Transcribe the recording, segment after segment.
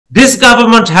This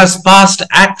government has passed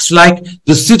acts like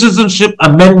the Citizenship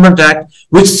Amendment Act,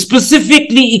 which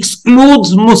specifically excludes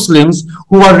Muslims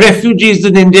who are refugees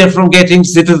in India from getting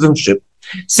citizenship.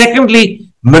 Secondly,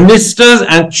 ministers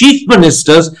and chief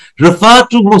ministers refer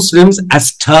to Muslims as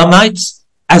termites,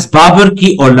 as Barbaric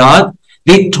Aulad.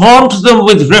 They taunt them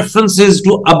with references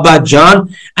to Abba Jan,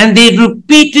 and they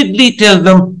repeatedly tell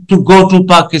them to go to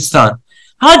Pakistan.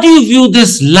 How do you view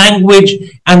this language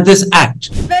and this act?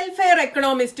 Welfare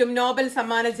എക്കണോമിസ്റ്റും Nobel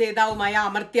സമ്മാന ജേതാവുമായ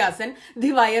അമർത്യ Sen the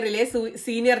വയറിലെ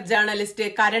senior journalist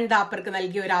Karan താപ്പർക്ക്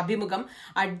നൽകിയ ഒരു അഭിമുഖം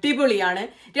അടിപൊളിയാണ്.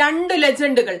 രണ്ട്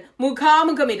ലെജൻഡുകൾ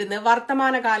മുഖാമുഖം ഇരുന്ന്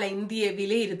വർത്തമാനകാല ഇന്ത്യയെ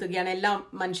വിലയിരുത്തുകയാണ്. എല്ലാ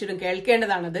മനുഷ്യരും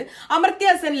കേൾക്കേണ്ടതാണത്.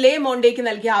 അമർത്യ സെൻ ലേ മോണ്ടേക്ക്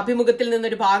നൽകിയ അഭിമുഖത്തിൽ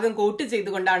നിന്നൊരു ഭാഗം കോട്ട്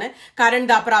ചെയ്തുകൊണ്ടാണ് കരൺ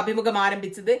താപ്പർ അഭിമുഖം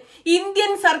ആരംഭിച്ചത്.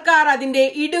 ഇന്ത്യൻ സർക്കാർ അതിന്റെ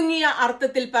ഇടുങ്ങിയ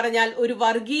അർത്ഥത്തിൽ പറഞ്ഞാൽ ഒരു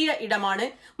വർഗീയ ഇടമാണ്.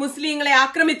 മുസ്ലിങ്ങളെ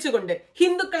ആക്രമിച്ചുകൊണ്ട്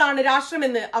ഹിന്ദുക്കളാണ്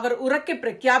രാഷ്ട്രമെന്ന് അവർ ഉറക്കെ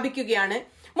പ്രഖ്യാപിക്കുകയാണ്.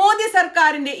 മോദി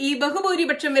സർക്കാരിന്റെ ഈ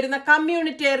ബഹുഭൂരിപക്ഷം വരുന്ന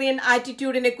കമ്മ്യൂണിറ്റേറിയൻ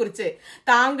ആറ്റിറ്റ്യൂഡിനെ കുറിച്ച്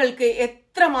താങ്കൾക്ക്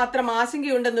എത്രമാത്രം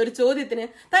ആശങ്കയുണ്ടെന്നൊരു ചോദ്യത്തിന്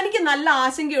തനിക്ക് നല്ല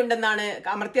ആശങ്കയുണ്ടെന്നാണ്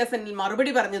അമർത്യ സെൻ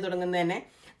മറുപടി പറഞ്ഞു തുടങ്ങുന്നത് തന്നെ.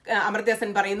 അമർത്യ സെൻ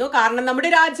പറയുന്നു, കാരണം നമ്മുടെ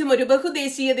രാജ്യം ഒരു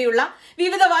ബഹുദേശീയതയുള്ള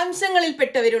വിവിധ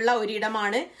വംശങ്ങളിൽപ്പെട്ടവരുള്ള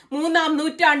ഒരിടമാണ്. 3-ാം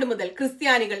നൂറ്റാണ്ട് മുതൽ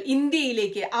ക്രിസ്ത്യാനികൾ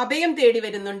ഇന്ത്യയിലേക്ക് അഭയം തേടി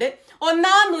വരുന്നുണ്ട്.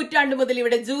 1-ാം നൂറ്റാണ്ട് മുതൽ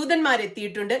ഇവിടെ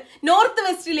ജൂതന്മാരെത്തിയിട്ടുണ്ട്. നോർത്ത്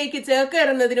വെസ്റ്റിലേക്ക്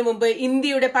ചേക്കേറുന്നതിന് മുമ്പ്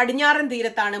ഇന്ത്യയുടെ പടിഞ്ഞാറൻ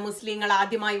തീരത്താണ് മുസ്ലിങ്ങൾ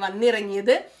ആദ്യമായി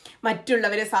വന്നിറങ്ങിയത്.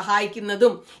 മറ്റുള്ളവരെ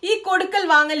സഹായിക്കുന്നതും ഈ കൊടുക്കൽ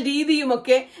വാങ്ങൽ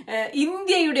രീതിയുമൊക്കെ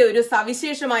ഇന്ത്യയുടെ ഒരു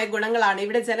സവിശേഷമായ ഗുണങ്ങളാണ്.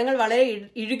 ഇവിടെ ജനങ്ങൾ വളരെ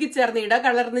ഇഴുകിച്ചേർന്ന്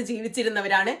ഇടകലർന്ന്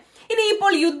ജീവിച്ചിരുന്നവരാണ്. ഇനി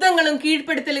ഇപ്പോൾ യുദ്ധങ്ങളും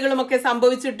കീഴ്പ്പെടുത്തലുകളും ഒക്കെ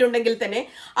സംഭവിച്ചിട്ടുണ്ടെങ്കിൽ തന്നെ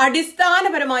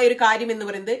അടിസ്ഥാനപരമായ ഒരു കാര്യം എന്ന്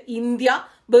പറയുന്നത് ഇന്ത്യ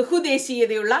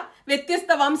ബഹുദേശീയതയുള്ള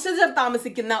വ്യത്യസ്ത വംശജർ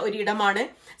താമസിക്കുന്ന ഒരിടമാണ്.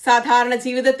 സാധാരണ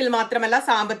ജീവിതത്തിൽ മാത്രമല്ല,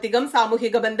 സാമ്പത്തികം,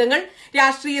 സാമൂഹിക ബന്ധങ്ങൾ,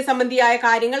 രാഷ്ട്രീയ സംബന്ധിയായ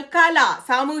കാര്യങ്ങൾ, കല,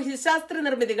 സാമൂഹ്യ ശാസ്ത്ര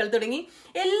നിർമ്മിതികൾ തുടങ്ങി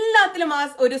എല്ലാത്തിലും ആ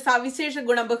ഒരു സവിശേഷ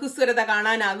ഗുണം ബഹുസ്വരത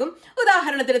കാണാനാകും.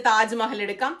 ഉദാഹരണത്തിന് താജ്മഹൽ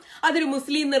എടുക്കാം. അതൊരു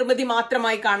മുസ്ലിം നിർമ്മിതി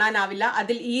മാത്രമായി കാണാനാവില്ല.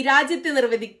 അതിൽ ഈ രാജ്യത്തെ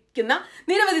നിർവഹിക്കുന്ന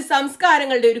നിരവധി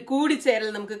സംസ്കാരങ്ങളുടെ ഒരു കൂടിച്ചേരൽ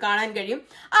നമുക്ക് കാണാൻ കഴിയും.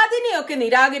 അതിനെയൊക്കെ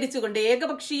നിരാകരിച്ചുകൊണ്ട്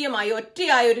ഏകപക്ഷീയമായി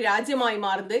ഒറ്റയായ ഒരു രാജ്യമായി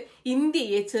മാറുന്നത്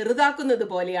ഇന്ത്യയെ ചെറുതാക്കുന്നത്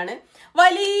പോലെയാണ്.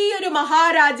 വലിയൊരു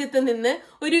മഹാരാജ്യത്ത് നിന്ന്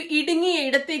ഒരു ഇടുങ്ങിയ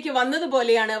ഇടത്തേക്ക്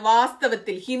വന്നതുപോലെയാണ്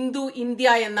വാസ്തവത്തിൽ ഹിന്ദു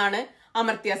ഇന്ത്യ എന്നാണ്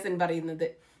അമർത്യ സെൻ പറയുന്നത്.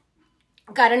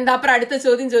 കരൺ താപ്പർ അടുത്ത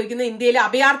ചോദ്യം ചോദിക്കുന്നത്, ഇന്ത്യയിലെ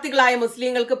അഭയാർത്ഥികളായ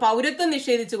മുസ്ലിങ്ങൾക്ക് പൗരത്വം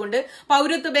നിഷേധിച്ചുകൊണ്ട്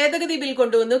പൗരത്വ ഭേദഗതി ബിൽ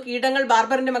കൊണ്ടുവന്നു. കീടങ്ങൾ,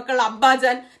 ബാർബറിന്റെ മക്കൾ,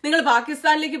 അബ്ബാജാൻ, നിങ്ങൾ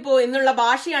പാകിസ്ഥാനിലേക്ക് പോ എന്നുള്ള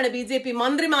ഭാഷയാണ് BJP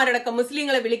മന്ത്രിമാരടക്കം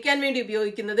മുസ്ലിങ്ങളെ വിളിക്കാൻ വേണ്ടി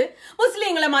ഉപയോഗിക്കുന്നത്.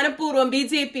 മുസ്ലിങ്ങളെ മനഃപൂർവ്വം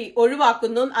BJP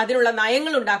ഒഴിവാക്കുന്നു, അതിനുള്ള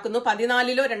നയങ്ങൾ ഉണ്ടാക്കുന്നു.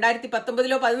 2014-ലോ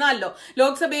 2019-ലോ 2014-ലോ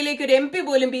ലോക്സഭയിലേക്ക് ഒരു MP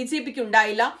പോലും BJPക്ക്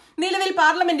ഉണ്ടായില്ല. നിലവിൽ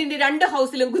പാർലമെന്റിന്റെ 2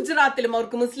 ഹൌസിലും ഗുജറാത്തിലും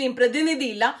അവർക്ക് മുസ്ലിം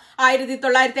പ്രതിനിധിയില്ല.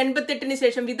 1988-ന്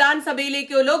ശേഷം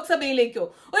വിധാൻസഭയിലേക്കോ ലോക്സഭയിലേക്കോ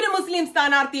ഒരു മുസ്ലിം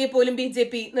സ്ഥാനാർത്ഥിയെ പോലും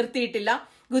BJP നിർത്തിയിട്ടില്ല.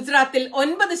 ഗുജറാത്തിൽ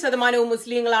 9%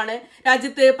 മുസ്ലിങ്ങളാണ്.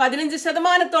 രാജ്യത്ത്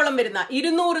 15% വരുന്ന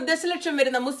 200 ദശലക്ഷം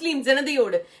വരുന്ന മുസ്ലിം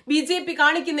ജനതയോട് BJP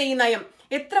കാണിക്കുന്ന ഈ നയം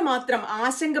എത്രമാത്രം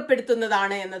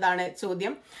ആശങ്കപ്പെടുത്തുന്നതാണ് എന്നതാണ്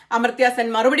ചോദ്യം. അമർത്യ സെൻ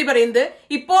മറുപടി പറയുന്നത്,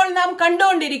 ഇപ്പോൾ നാം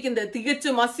കണ്ടുകൊണ്ടിരിക്കുന്നത്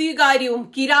തികച്ചും അസ്വീകാര്യവും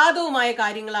കിരാതവുമായ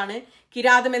കാര്യങ്ങളാണ്.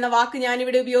 കിരാതം എന്ന വാക്ക്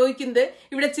ഞാനിവിടെ ഉപയോഗിക്കുന്നത്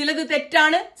ഇവിടെ ചിലത്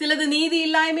തെറ്റാണ്, ചിലത്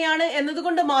നീതിയില്ലായ്മയാണ്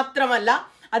എന്നതുകൊണ്ട് മാത്രമല്ല,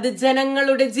 അത്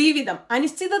ജനങ്ങളുടെ ജീവിതം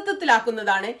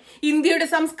അനിശ്ചിതത്വത്തിലാക്കുന്നതാണ്. ഇന്ത്യയുടെ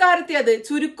സംസ്കാരത്തെ അത്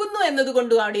ചുരുക്കുന്നു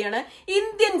എന്നതുകൊണ്ടുകൂടിയാണ്.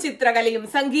 ഇന്ത്യൻ ചിത്രകലയും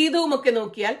സംഗീതവും ഒക്കെ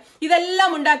നോക്കിയാൽ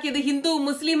ഇതെല്ലാം ഉണ്ടാക്കിയത് ഹിന്ദുവും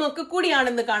മുസ്ലിമും ഒക്കെ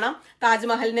കൂടിയാണെന്ന് കാണാം.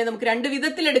 താജ്മഹലിനെ നമുക്ക് 2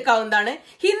 വിധത്തിലെടുക്കാവുന്നതാണ്.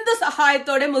 ഹിന്ദു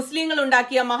സഹായത്തോടെ മുസ്ലിങ്ങൾ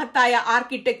ഉണ്ടാക്കിയ മഹത്തായ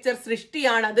ആർക്കിടെക്ചർ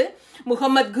സൃഷ്ടിയാണത്.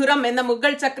 മുഹമ്മദ് ഖുറം എന്ന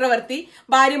മുഗൾ ചക്രവർത്തി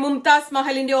ഭാര്യ മുംതാസ്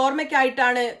മഹലിന്റെ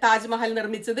ഓർമ്മയ്ക്കായിട്ടാണ് താജ്മഹൽ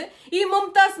നിർമ്മിച്ചത്. ഈ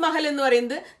മുംതാസ് മഹൽ എന്ന്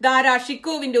പറയുന്നത് ദാരാ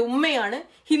ഷിക്കോവിന്റെ ഉമ്മയാണ്.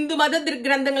 ഹിന്ദു മത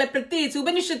ഗ്രന്ഥങ്ങളെ, പ്രത്യേകിച്ച്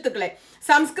ഉപനിഷത്തുക്കളെ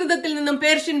സംസ്കൃതത്തിൽ നിന്നും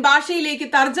പേർഷ്യൻ ഭാഷയിലേക്ക്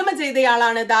തർജ്ജമ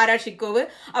ചെയ്തയാളാണ് ദാരാ ഷിക്കോവ്.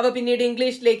 അവ പിന്നീട്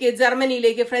ഇംഗ്ലീഷിലേക്ക്,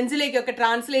 ജർമ്മനിയിലേക്ക്, ഫ്രഞ്ചിലേക്കൊക്കെ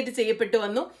ട്രാൻസ്ലേറ്റ് ചെയ്യപ്പെട്ടു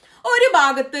വന്നു. ഒരു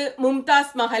ഭാഗത്ത്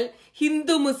മുംതാസ് മഹൽ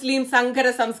ഹിന്ദു മുസ്ലിം സങ്കര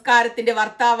സംസ്കാരത്തിന്റെ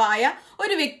വർത്താവായ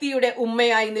ഒരു വ്യക്തിയുടെ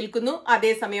ഉമ്മയായി നിൽക്കുന്നു.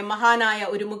 അതേസമയം മഹാനായ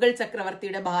ഒരു മുഗൾ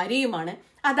ചക്രവർത്തിയുടെ ഭാര്യയുമാണ്.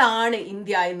 അതാണ്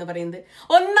ഇന്ത്യ എന്ന് പറയുന്നത്.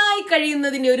 ഒന്നായി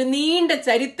കഴിയുന്നതിന്റെ ഒരു നീണ്ട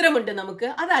ചരിത്രമുണ്ട് നമുക്ക്.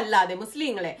 അതല്ലാതെ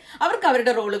മുസ്ലിങ്ങളെ അവർക്ക്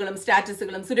അവരുടെ റോളുകളും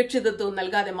സ്റ്റാറ്റസുകളും സുരക്ഷിതത്വവും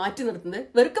നൽകാതെ മാറ്റി നിർത്തുന്നത്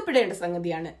വെറുക്കപ്പെടേണ്ട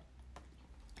സംഗതിയാണ്.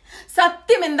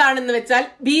 സത്യം എന്താണെന്ന് വെച്ചാൽ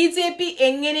BJP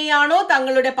എങ്ങനെയാണോ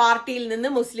തങ്ങളുടെ പാർട്ടിയിൽ നിന്ന്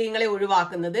മുസ്ലിങ്ങളെ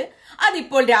ഒഴിവാക്കുന്നത്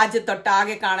അതിപ്പോൾ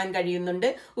രാജ്യത്തൊട്ടാകെ കാണാൻ കഴിയുന്നുണ്ട്.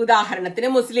 ഉദാഹരണത്തിന്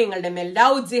മുസ്ലിങ്ങളുടെ മേൽ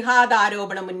ലവ് ജിഹാദ്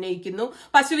ആരോപണം ഉന്നയിക്കുന്നു.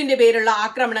 പശുവിന്റെ പേരുള്ള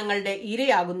ആക്രമണങ്ങളുടെ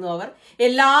ഇരയാകുന്നു അവർ.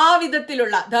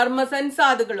 എല്ലാവിധത്തിലുള്ള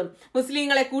ധർമ്മസൻസാദുകളും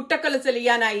മുസ്ലിങ്ങളെ കൂട്ടക്കൊല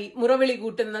ചെയ്യാനായി മുറവിളി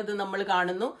കൂട്ടുന്നത് നമ്മൾ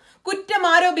കാണുന്നു. കുറ്റം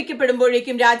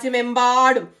ആരോപിക്കപ്പെടുമ്പോഴേക്കും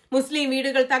രാജ്യമെമ്പാടും മുസ്ലിം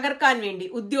വീടുകൾ തകർക്കാൻ വേണ്ടി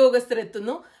ഉദ്യോഗസ്ഥർ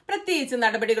എത്തുന്നു. പ്രത്യേകിച്ച്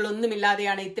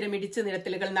നടപടികളൊന്നുമില്ലാതെയാണ് ഇത്തരം ഇടിച്ചു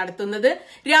നിരത്തലുകൾ നടത്തുന്നത്.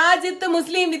 രാജ്യത്ത്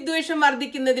മുസ്ലിം വിദ്വേഷം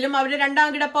വർദ്ധിക്കുന്നതിലും അവരെ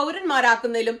രണ്ടാംകിട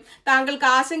പൗരന്മാരാക്കുന്നതിലും താങ്കൾക്ക്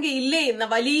ആശങ്കയില്ലേ എന്ന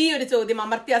വലിയൊരു ചോദ്യം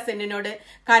അമർത്യ സെന്നിനോട്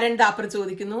കരൺ താപ്പർ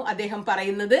ചോദിക്കുന്നു. അദ്ദേഹം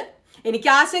പറയുന്നത്, എനിക്ക്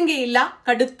ആശങ്കയില്ല,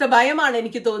 കടുത്ത ഭയമാണ്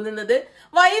എനിക്ക് തോന്നുന്നത്.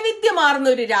 വൈവിധ്യമാർന്ന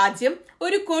ഒരു രാജ്യം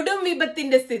ഒരു കൊടും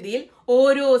വിപത്തിന്റെ സ്ഥിതിയിൽ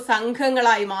ഓരോ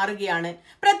സംഘങ്ങളായി മാറുകയാണ്.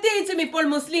 പ്രത്യേകിച്ചും ഇപ്പോൾ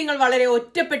മുസ്ലിങ്ങൾ വളരെ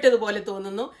ഒറ്റപ്പെട്ടതുപോലെ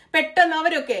തോന്നുന്നു. പെട്ടെന്ന്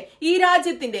അവരൊക്കെ ഈ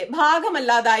രാജ്യത്തിന്റെ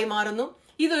ഭാഗമല്ലാതായി മാറുന്നു.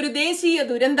 ഇതൊരു ദേശീയ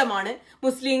ദുരന്തമാണ്.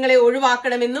 മുസ്ലിങ്ങളെ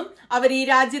ഒഴിവാക്കണമെന്നും അവർ ഈ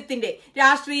രാജ്യത്തിന്റെ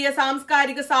രാഷ്ട്രീയ,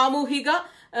 സാംസ്കാരിക, സാമൂഹിക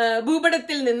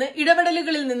ഭൂപടത്തിൽ നിന്ന്,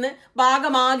 ഇടപെടലുകളിൽ നിന്ന്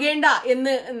ഭാഗമാകേണ്ട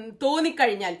എന്ന്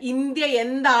തോന്നിക്കഴിഞ്ഞാൽ ഇന്ത്യ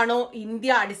എന്താണോ,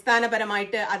 ഇന്ത്യ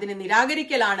അടിസ്ഥാനപരമായിട്ട് അതിനെ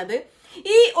നിരാകരിക്കലാണത്.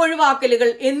 ഈ ഒഴിവാക്കലുകൾ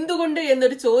എന്തുകൊണ്ട്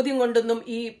എന്നൊരു ചോദ്യം കൊണ്ടൊന്നും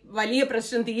ഈ വലിയ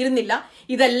പ്രശ്നം തീരുന്നില്ല.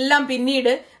 ഇതെല്ലാം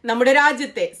പിന്നീട് നമ്മുടെ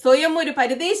രാജ്യത്തെ സ്വയം ഒരു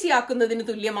പരദേശിയാക്കുന്നതിന്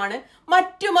തുല്യമാണ്.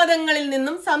 മറ്റു മതങ്ങളിൽ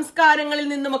നിന്നും സംസ്കാരങ്ങളിൽ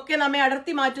നിന്നുമൊക്കെ നമ്മെ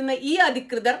അടർത്തി മാറ്റുന്ന ഈ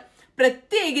അധികൃതർ,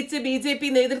 പ്രത്യേകിച്ച് BJP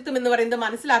നേതൃത്വം എന്ന് പറയുന്നത്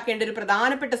മനസ്സിലാക്കേണ്ട ഒരു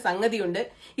പ്രധാനപ്പെട്ട സംഗതിയുണ്ട്.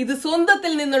 ഇത്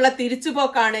സ്വന്തത്തിൽ നിന്നുള്ള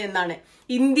തിരിച്ചുപോക്കാണ് എന്നാണ്.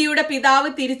 ഇന്ത്യയുടെ പിതാവ്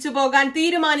തിരിച്ചു പോകാൻ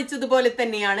തീരുമാനിച്ചതുപോലെ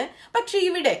തന്നെയാണ്. പക്ഷെ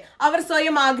ഇവിടെ അവർ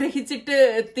സ്വയം ആഗ്രഹിച്ചിട്ട്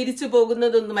തിരിച്ചു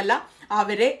പോകുന്നതൊന്നുമല്ല.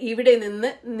 അവരെ ഇവിടെ നിന്ന്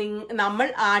നമ്മൾ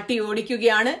ആട്ടി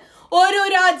ഓടിക്കുകയാണ്. ഓരോ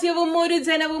രാജ്യവും ഒരു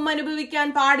ജനവും അനുഭവിക്കാൻ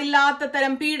പാടില്ലാത്ത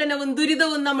തരം പീഡനവും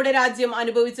ദുരിതവും നമ്മുടെ രാജ്യം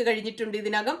അനുഭവിച്ചു കഴിഞ്ഞിട്ടുണ്ട്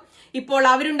ഇതിനകം. ഇപ്പോൾ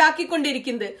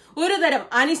അവരുണ്ടാക്കിക്കൊണ്ടിരിക്കുന്നത് ഒരു തരം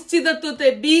അനിശ്ചിതത്വത്തെ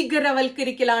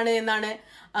ഭീകരവൽക്കരിക്കലാണ് എന്നാണ്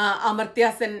അമർത്യ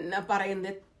സെൻ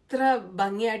പറയുന്നത്. എത്ര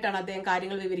ഭംഗിയായിട്ടാണ് അദ്ദേഹം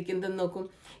കാര്യങ്ങൾ വിവരിക്കുന്നത് നോക്കും.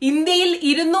 ഇന്ത്യയിൽ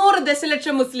 200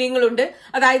 ദശലക്ഷം മുസ്ലിങ്ങളുണ്ട്.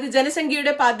 അതായത്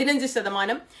ജനസംഖ്യയുടെ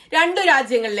 15%. രണ്ടു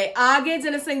രാജ്യങ്ങളിലെ ആകെ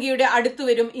ജനസംഖ്യയുടെ അടുത്തു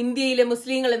വരും ഇന്ത്യയിലെ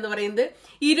മുസ്ലിങ്ങൾ എന്ന് പറയുന്നത്.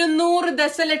 200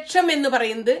 ദശലക്ഷം എന്ന്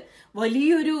പറയുന്നത്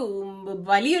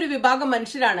വലിയൊരു വിഭാഗം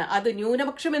മനുഷ്യരാണ്. അത്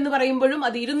ന്യൂനപക്ഷം എന്ന് പറയുമ്പോഴും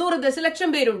അത് 200 ദശലക്ഷം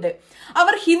പേരുണ്ട്.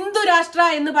 അവർ ഹിന്ദു രാഷ്ട്ര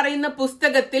എന്ന് പറയുന്ന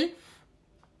പുസ്തകത്തിൽ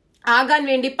ആകാൻ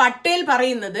വേണ്ടി പട്ടേൽ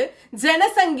പറയുന്നത്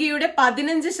ജനസംഖ്യയുടെ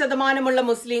 15%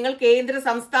 മുസ്ലിങ്ങൾ കേന്ദ്ര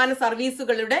സംസ്ഥാന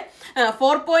സർവീസുകളുടെ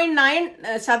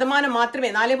 4.9% മാത്രമേ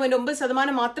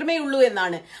 4.9% മാത്രമേ ഉള്ളൂ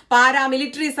എന്നാണ്.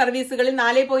 പാരാമിലിറ്ററി സർവീസുകളിൽ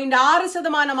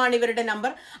 4.6% ഇവരുടെ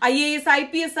നമ്പർ. IAS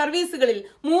IPS സർവീസുകളിൽ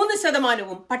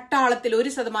 3%, പട്ടാളത്തിൽ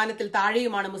 1%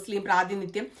 താഴെയുമാണ് മുസ്ലിം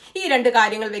പ്രാതിനിധ്യം. ഈ രണ്ട്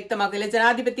കാര്യങ്ങൾ വ്യക്തമാക്കില്ല.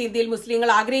 ജനാധിപത്യ ഇന്ത്യയിൽ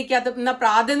മുസ്ലിങ്ങൾ ആഗ്രഹിക്കാത്ത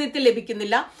പ്രാതിനിധ്യം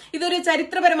ലഭിക്കുന്നില്ല. ഇതൊരു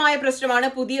ചരിത്രപരമായ പ്രശ്നമാണ്,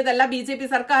 പുതിയതല്ല. BJP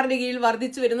സർക്കാർ കീഴിൽ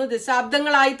വർദ്ധിച്ചു വരുന്നു,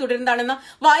 ദശാബ്ദങ്ങളായി തുടരുന്നതാണെന്ന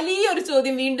വലിയൊരു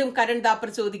ചോദ്യം വീണ്ടും കരൺ താപ്പർ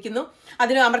ചോദിക്കുന്നു.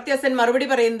 അതിന് അമർത്യ സെൻ മറുപടി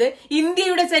പറയുന്നത്,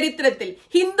 ഇന്ത്യയുടെ ചരിത്രത്തിൽ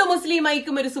ഹിന്ദു മുസ്ലിം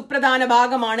ഐക്യം ഒരു സുപ്രധാന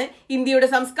ഭാഗമാണ്. ഇന്ത്യയുടെ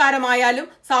സംസ്കാരമായാലും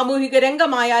സാമൂഹിക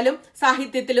രംഗമായാലും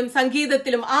സാഹിത്യത്തിലും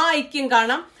സംഗീതത്തിലും ആ ഐക്യം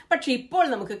കാണാം. പക്ഷെ ഇപ്പോൾ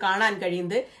നമുക്ക് കാണാൻ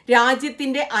കഴിയുന്നത്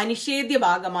രാജ്യത്തിന്റെ അനിഷേധ്യ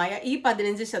ഭാഗമായ ഈ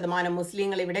 15%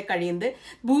 മുസ്ലിങ്ങൾ ഇവിടെ കഴിയുന്നത്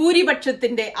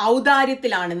ഭൂരിപക്ഷത്തിന്റെ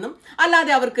ഔദാര്യത്തിലാണെന്നും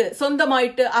അല്ലാതെ അവർക്ക്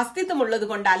സ്വന്തമായിട്ട് അസ്തിത്വമുള്ളത്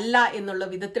കൊണ്ടല്ല എന്നുള്ള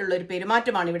വിധത്തിലുള്ള ഒരു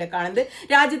പെരുമാറ്റമാണ് ഇവിടെ കാണുന്നത്.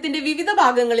 രാജ്യത്തിന്റെ വിവിധ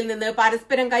ഭാഗങ്ങളിൽ നിന്ന്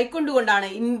പരസ്പരം കൈക്കൊണ്ടുകൊണ്ടാണ്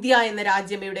ഇന്ത്യ എന്ന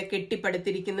രാജ്യം ഇവിടെ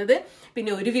കെട്ടിപ്പടുത്തിരിക്കുന്നത്.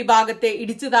 പിന്നെ ഒരു വിഭാഗത്തെ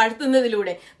ഇടിച്ചു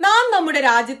താഴ്ത്തുന്നതിലൂടെ നാം നമ്മുടെ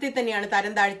രാജ്യത്തെ തന്നെയാണ്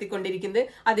തരം താഴ്ത്തിക്കൊണ്ടിരിക്കുന്നത്.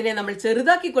 അതിനെ നമ്മൾ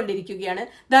ചെറുതാക്കിക്കൊണ്ടിരിക്കുകയാണ്,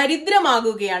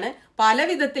 ദരിദ്രമാകുകയാണ്, പല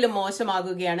വിധത്തിലും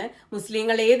മോശമാകുകയാണ്.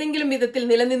 മുസ്ലിങ്ങൾ ഏതെങ്കിലും വിധത്തിൽ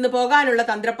നിലനിന്ന് പോകാനുള്ള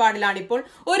തന്ത്രപ്പാടിലാണിപ്പോൾ.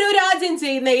 ഒരു രാജ്യം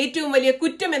ചെയ്യുന്ന ഏറ്റവും വലിയ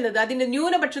കുറ്റം എന്നത് അതിന്റെ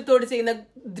ന്യൂനപക്ഷത്തോട് ചെയ്യുന്ന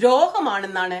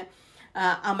ദ്രോഹമാണെന്നാണ്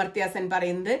അമർത്യ സെൻ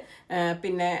പറയുന്നത്.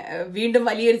 പിന്നെ വീണ്ടും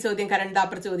വലിയൊരു ചോദ്യം കരൺ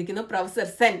താപ്പർ ചോദിക്കുന്നു. പ്രൊഫസർ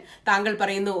സെൻ, താങ്കൾ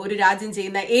പറയുന്നു ഒരു രാജ്യം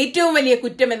ചെയ്യുന്ന ഏറ്റവും വലിയ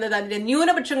കുറ്റം എന്നത് അതിന്റെ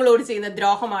ന്യൂനപക്ഷങ്ങളോട് ചെയ്യുന്ന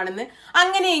ദ്രോഹമാണെന്ന്.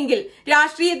 അങ്ങനെയെങ്കിൽ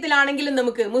രാഷ്ട്രീയത്തിലാണെങ്കിലും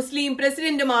നമുക്ക് മുസ്ലിം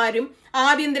പ്രസിഡന്റുമാരും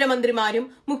ആഭ്യന്തരമന്ത്രിമാരും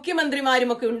മുഖ്യമന്ത്രിമാരും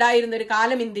ഒക്കെ ഉണ്ടായിരുന്ന ഒരു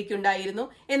കാലം ഇന്ത്യക്കുണ്ടായിരുന്നു.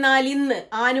 എന്നാൽ ഇന്ന്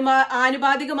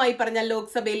ആനുപാതികമായി പറഞ്ഞാൽ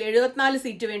ലോക്സഭയിൽ 74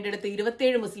 സീറ്റ് വേണ്ടിയെടുത്ത്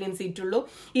 27 മുസ്ലിം സീറ്റുള്ളൂ.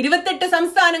 28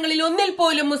 സംസ്ഥാനങ്ങളിൽ ഒന്നിൽ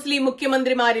പോലും മുസ്ലിം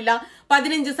മുഖ്യമന്ത്രിമാരില്ല.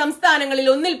 15 സംസ്ഥാനങ്ങളിൽ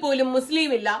ഒന്നിൽ പോലും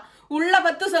മുസ്ലിം ഇല്ല. ഉള്ള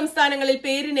 10 സംസ്ഥാനങ്ങളിൽ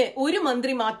പേരിന് ഒരു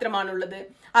മന്ത്രി മാത്രമാണുള്ളത്.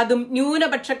 അതും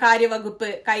ന്യൂനപക്ഷ കാര്യവകുപ്പ്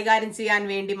കൈകാര്യം ചെയ്യാൻ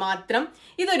വേണ്ടി മാത്രം.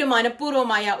 ഇതൊരു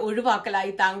മനഃപൂർവമായ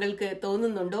ഒഴിവാക്കലായി താങ്കൾക്ക്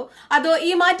തോന്നുന്നുണ്ടോ? അതോ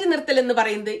ഈ മാറ്റി നിർത്തൽ എന്ന്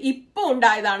പറയുന്നത് ഇപ്പൊ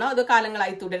ഉണ്ടായതാണോ അതോ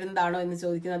കാലങ്ങളായി തുടരുന്നതാണോ എന്ന്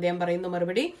ചോദിക്കുന്നു. അദ്ദേഹം പറയുന്നു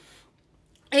മറുപടി,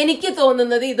 എനിക്ക്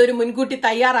തോന്നുന്നത് ഇതൊരു മുൻകൂട്ടി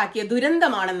തയ്യാറാക്കിയ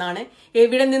ദുരന്തമാണെന്നാണ്.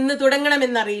 എവിടെ നിന്ന്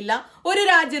തുടങ്ങണമെന്നറിയില്ല.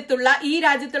 ഈ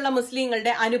രാജ്യത്തുള്ള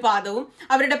മുസ്ലിങ്ങളുടെ അനുപാതവും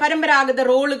അവരുടെ പരമ്പരാഗത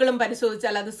റോളുകളും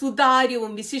പരിശോധിച്ചാൽ അത്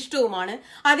സുതാര്യവും വിശിഷ്ടവുമാണ്.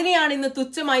 അതിനെയാണ് ഇന്ന്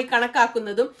തുച്ഛമായി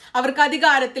കണക്കാക്കുന്നതും അവർക്ക്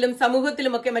അധികാരത്തിലും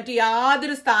സമൂഹത്തിലുമൊക്കെ മറ്റു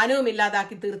യാതൊരു സ്ഥാനവും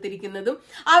ഇല്ലാതാക്കി തീർത്തിരിക്കുന്നതും.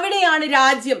 അവിടെയാണ്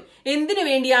രാജ്യം എന്തിനു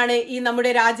വേണ്ടിയാണ് ഈ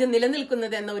നമ്മുടെ രാജ്യം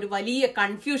നിലനിൽക്കുന്നത് എന്ന ഒരു വലിയ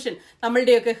കൺഫ്യൂഷൻ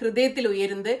നമ്മളുടെയൊക്കെ ഹൃദയത്തിൽ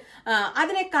ഉയരുന്നത്.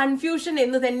 അതിനെ കൺഫ്യൂഷൻ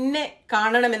എന്ന് തന്നെ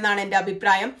കാണണമെന്നാണ് എന്റെ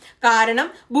അഭിപ്രായം. കാരണം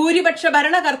ഭൂരിപക്ഷ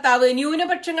ഭരണകർത്താവ്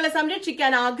ന്യൂനപക്ഷങ്ങളെ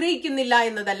സംരക്ഷിക്കാൻ ആഗ്രഹിക്കുന്നു ആഗ്രഹിക്കുന്നില്ല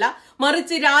എന്നതല്ല,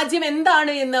 മറിച്ച് രാജ്യം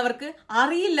എന്താണ് എന്ന് അവർക്ക്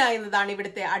അറിയില്ല എന്നതാണ്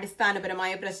ഇവിടുത്തെ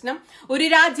അടിസ്ഥാനപരമായ പ്രശ്നം. ഒരു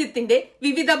രാജ്യത്തിന്റെ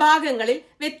വിവിധ ഭാഗങ്ങളിൽ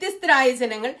വ്യത്യസ്തരായ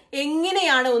ജനങ്ങൾ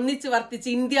എങ്ങനെയാണ് ഒന്നിച്ചു വർത്തിച്ച്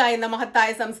ഇന്ത്യ എന്ന മഹത്തായ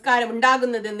സംസ്കാരം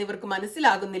ഉണ്ടാകുന്നതെന്ന് ഇവർക്ക്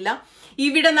മനസ്സിലാകുന്നില്ല.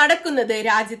 ഇവിടെ നടക്കുന്നത്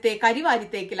രാജ്യത്തെ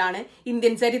കരിവാരിത്തേക്കിലാണ്,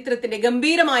 ഇന്ത്യൻ ചരിത്രത്തിന്റെ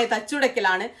ഗംഭീരമായ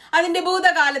തച്ചുടക്കലാണ്, അതിന്റെ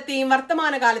ഭൂതകാലത്തെയും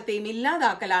വർത്തമാനകാലത്തെയും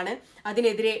ഇല്ലാതാക്കലാണ്.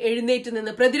 അതിനെതിരെ എഴുന്നേറ്റ്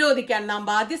നിന്ന് പ്രതിരോധിക്കാൻ നാം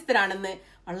ബാധ്യസ്ഥരാണെന്ന്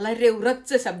വളരെ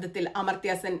ഉറച്ച ശബ്ദത്തിൽ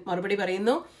അമർത്യ സെൻ മറുപടി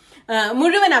പറയുന്നു.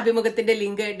 മുഴുവൻ അഭിമുഖത്തിന്റെ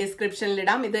ലിങ്ക് ഡിസ്ക്രിപ്ഷനിൽ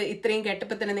ഇടാം. ഇത് ഇത്രയും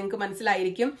കേട്ടപ്പോൾ തന്നെ നിങ്ങൾക്ക്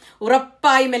മനസ്സിലായിരിക്കും.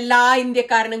 ഉറപ്പായും എല്ലാ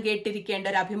ഇന്ത്യക്കാരനും കേട്ടിരിക്കേണ്ട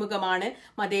ഒരു അഭിമുഖമാണ്.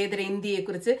 മതേതര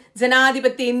ഇന്ത്യയെക്കുറിച്ച്,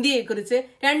 ജനാധിപത്യ ഇന്ത്യയെക്കുറിച്ച്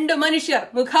രണ്ട് മനുഷ്യർ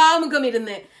മുഖാമുഖം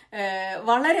ഇരുന്ന്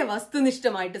വളരെ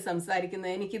വസ്തുനിഷ്ഠമായിട്ട്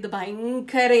സംസാരിക്കുന്നത്. എനിക്കിത്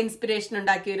ഭയങ്കര ഇൻസ്പിറേഷൻ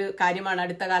ഉണ്ടാക്കിയ ഒരു കാര്യമാണ്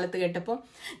അടുത്ത കാലത്ത് കേട്ടപ്പോൾ.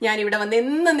 ഞാൻ ഇവിടെ വന്ന്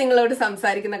എന്നും നിങ്ങളോട്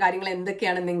സംസാരിക്കുന്ന കാര്യങ്ങൾ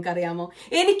എന്തൊക്കെയാണെന്ന് നിങ്ങൾക്ക് അറിയാമോ?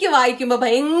 എനിക്ക് വായിക്കുമ്പോൾ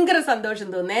ഭയങ്കര സന്തോഷം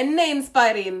തോന്നുന്നു. എന്നെ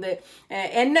ഇൻസ്പയർ ചെയ്യുന്നത്,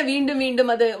 എന്നെ വീണ്ടും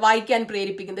വീണ്ടും അത് വായിക്കാൻ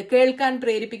പ്രേരിപ്പിക്കുന്നത്, കേൾക്കാൻ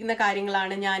പ്രേരിപ്പിക്കുന്ന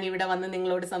കാര്യങ്ങളാണ് ഞാൻ ഇവിടെ വന്ന്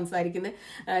നിങ്ങളോട് സംസാരിക്കുന്നത്.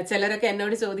 ചിലരൊക്കെ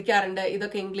എന്നോട് ചോദിക്കാറുണ്ട്,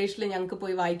 ഇതൊക്കെ ഇംഗ്ലീഷിൽ ഞങ്ങൾക്ക്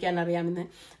പോയി വായിക്കാൻ അറിയാമെന്ന്.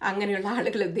 അങ്ങനെയുള്ള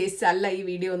ആളുകൾ ഉദ്ദേശിച്ചല്ല ഈ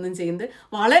വീഡിയോ ഒന്നും ചെയ്യുന്നത്.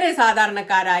 വളരെ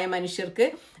സാധാരണക്കാരായ മനുഷ്യർക്ക്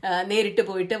നേരിട്ട്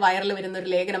പോയിട്ട് വയറിൽ വരുന്ന ഒരു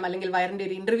ലേഖനം അല്ലെങ്കിൽ വയറിന്റെ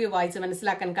ഒരു ഇന്റർവ്യൂ വായിച്ച്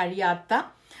മനസ്സിലാക്കാൻ കഴിയാത്ത,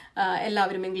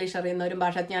 എല്ലാവരും ഇംഗ്ലീഷ് അറിയുന്നവരും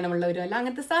ഭാഷാജ്ഞാനമുള്ളവരും അല്ല,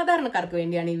 അങ്ങനത്തെ സാധാരണക്കാർക്ക്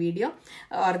വേണ്ടിയാണ് ഈ വീഡിയോ.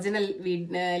 ഒറിജിനൽ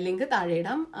ലിങ്ക് താഴെ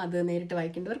ഇടാം. അത് നേരിട്ട്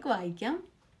വായിക്കേണ്ടവർക്ക് വായിക്കാം.